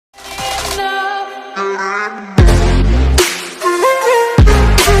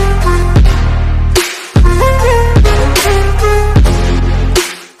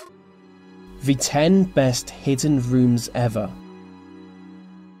The 10 best hidden rooms ever.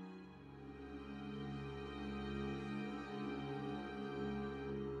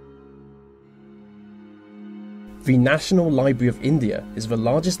 The National Library of India is the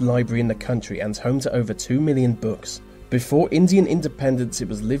largest library in the country and home to over 2 million books. Before Indian independence, it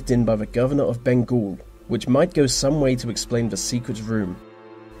was lived in by the Governor of Bengal, which might go some way to explain the secret room.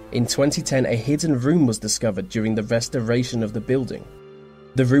 In 2010, a hidden room was discovered during the restoration of the building.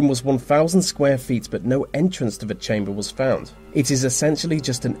 The room was 1,000 square feet, but no entrance to the chamber was found. It is essentially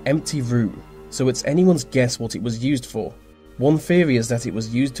just an empty room, so it's anyone's guess what it was used for. One theory is that it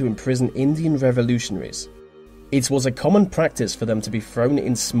was used to imprison Indian revolutionaries. It was a common practice for them to be thrown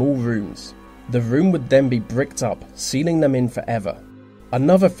in small rooms. The room would then be bricked up, sealing them in forever.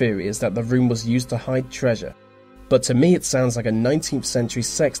 Another theory is that the room was used to hide treasure, but to me it sounds like a 19th century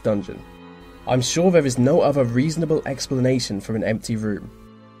sex dungeon. I'm sure there is no other reasonable explanation for an empty room.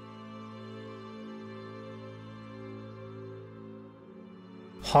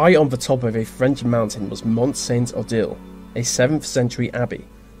 High on the top of a French mountain was Mont Saint-Odile, a 7th century abbey.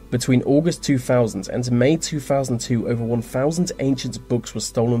 Between August 2000 and May 2002, over 1,000 ancient books were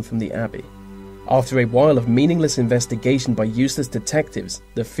stolen from the abbey. After a while of meaningless investigation by useless detectives,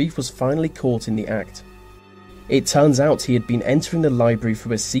 the thief was finally caught in the act. It turns out he had been entering the library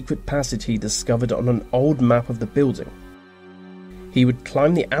through a secret passage he discovered on an old map of the building. He would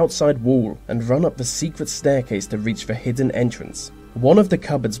climb the outside wall and run up the secret staircase to reach the hidden entrance. One of the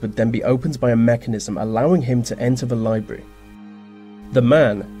cupboards would then be opened by a mechanism allowing him to enter the library. The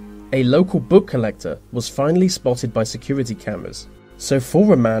man, a local book collector, was finally spotted by security cameras. So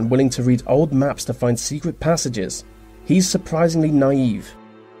for a man willing to read old maps to find secret passages, he's surprisingly naive.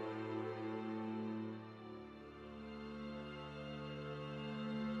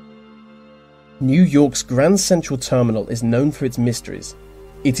 New York's Grand Central Terminal is known for its mysteries.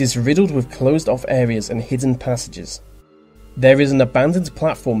 It is riddled with closed-off areas and hidden passages. There is an abandoned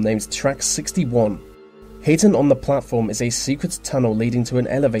platform named Track 61. Hidden on the platform is a secret tunnel leading to an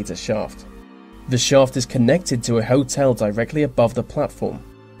elevator shaft. The shaft is connected to a hotel directly above the platform.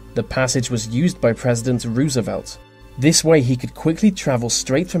 The passage was used by President Roosevelt. This way he could quickly travel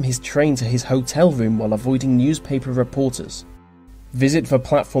straight from his train to his hotel room while avoiding newspaper reporters. Visit the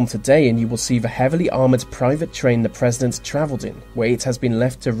platform today and you will see the heavily armoured private train the president travelled in, where it has been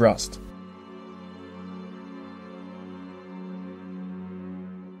left to rust.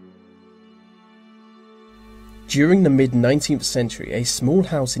 During the mid-19th century, a small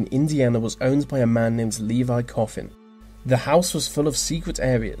house in Indiana was owned by a man named Levi Coffin. The house was full of secret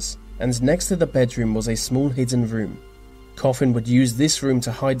areas, and next to the bedroom was a small hidden room. Coffin would use this room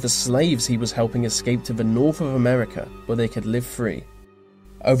to hide the slaves he was helping escape to the north of America, where they could live free.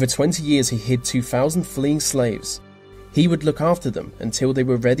 Over 20 years he hid 2,000 fleeing slaves. He would look after them until they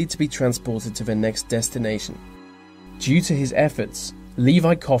were ready to be transported to their next destination. Due to his efforts,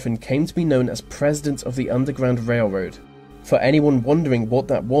 Levi Coffin came to be known as President of the Underground Railroad. For anyone wondering what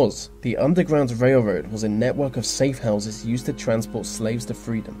that was, the Underground Railroad was a network of safe houses used to transport slaves to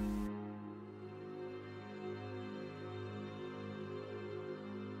freedom.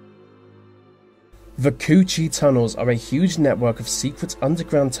 The Cu Chi tunnels are a huge network of secret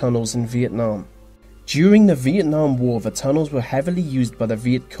underground tunnels in Vietnam. During the Vietnam War, the tunnels were heavily used by the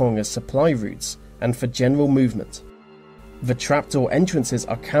Viet Cong as supply routes and for general movement. The trapdoor entrances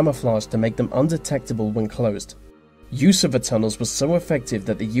are camouflaged to make them undetectable when closed. Use of the tunnels was so effective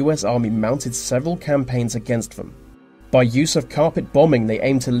that the US Army mounted several campaigns against them. By use of carpet bombing, they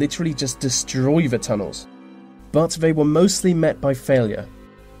aimed to literally just destroy the tunnels. But they were mostly met by failure.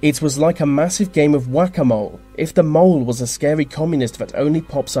 It was like a massive game of whack-a-mole, if the mole was a scary communist that only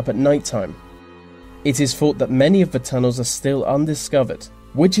pops up at nighttime. It is thought that many of the tunnels are still undiscovered,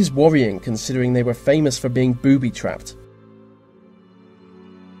 which is worrying considering they were famous for being booby-trapped.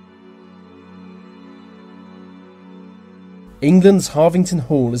 England's Harvington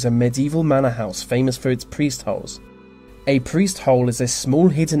Hall is a medieval manor house famous for its priest holes. A priest hole is a small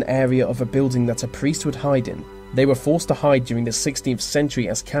hidden area of a building that a priest would hide in. They were forced to hide during the 16th century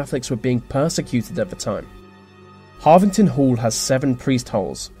as Catholics were being persecuted at the time. Harvington Hall has 7 priest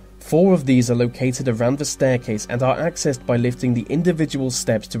holes. 4 of these are located around the staircase and are accessed by lifting the individual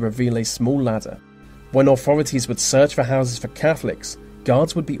steps to reveal a small ladder. When authorities would search for houses for Catholics,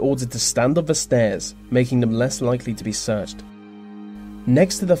 guards would be ordered to stand on the stairs, making them less likely to be searched.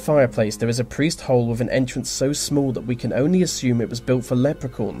 Next to the fireplace there is a priest hole with an entrance so small that we can only assume it was built for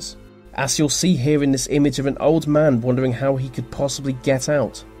leprechauns, as you'll see here in this image of an old man wondering how he could possibly get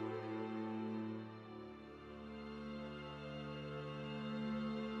out.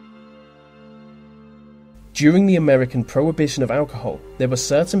 During the American prohibition of alcohol, there were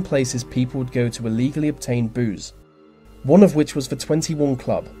certain places people would go to illegally obtain booze, one of which was the 21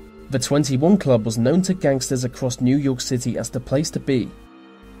 Club. The 21 Club was known to gangsters across New York City as the place to be.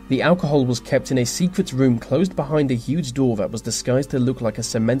 The alcohol was kept in a secret room closed behind a huge door that was disguised to look like a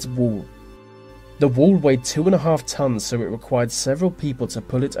cement wall. The wall weighed 2.5 tons, so it required several people to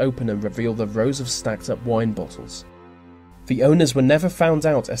pull it open and reveal the rows of stacked up wine bottles. The owners were never found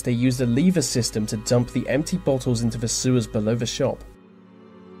out as they used a lever system to dump the empty bottles into the sewers below the shop.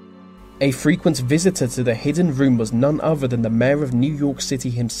 A frequent visitor to the hidden room was none other than the mayor of New York City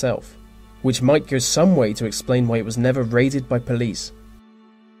himself, which might go some way to explain why it was never raided by police.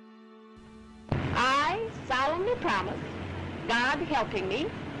 I solemnly promise, God helping me,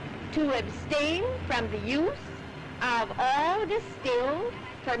 to abstain from the use of all distilled,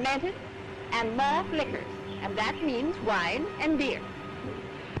 fermented, and malt liquors, and that means wine and beer.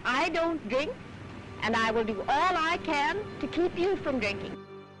 I don't drink, and I will do all I can to keep you from drinking.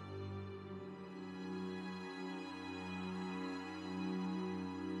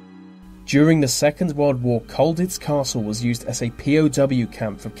 During the Second World War, Colditz Castle was used as a POW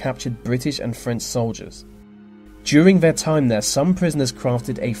camp for captured British and French soldiers. During their time there, some prisoners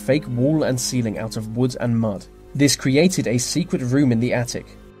crafted a fake wall and ceiling out of wood and mud. This created a secret room in the attic.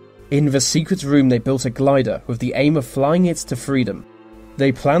 In the secret room they built a glider with the aim of flying it to freedom.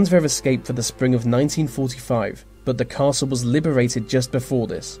 They planned their escape for the spring of 1945, but the castle was liberated just before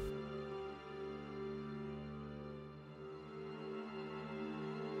this.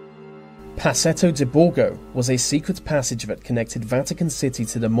 Passetto di Borgo was a secret passage that connected Vatican City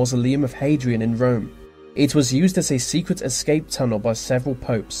to the Mausoleum of Hadrian in Rome. It was used as a secret escape tunnel by several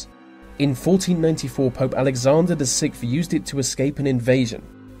popes. In 1494, Pope Alexander VI used it to escape an invasion.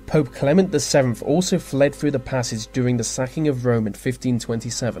 Pope Clement VII also fled through the passage during the sacking of Rome in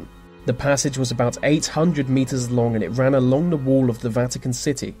 1527. The passage was about 800 meters long and it ran along the wall of the Vatican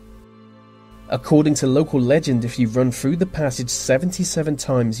City. According to local legend, if you run through the passage 77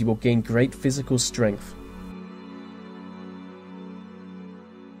 times, you will gain great physical strength.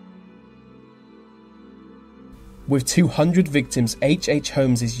 With 200 victims, H.H.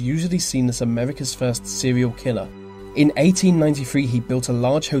 Holmes is usually seen as America's first serial killer. In 1893, he built a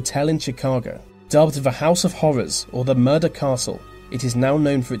large hotel in Chicago. Dubbed the House of Horrors or the Murder Castle, it is now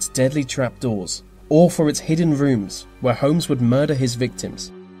known for its deadly trapdoors, or for its hidden rooms, where Holmes would murder his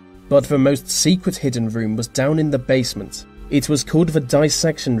victims. But the most secret hidden room was down in the basement. It was called the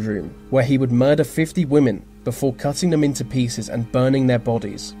Dissection Room, where he would murder 50 women before cutting them into pieces and burning their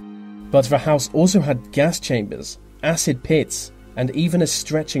bodies. But the house also had gas chambers, acid pits, and even a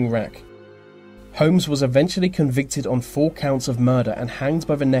stretching rack. Holmes was eventually convicted on 4 counts of murder and hanged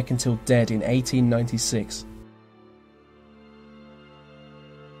by the neck until dead in 1896.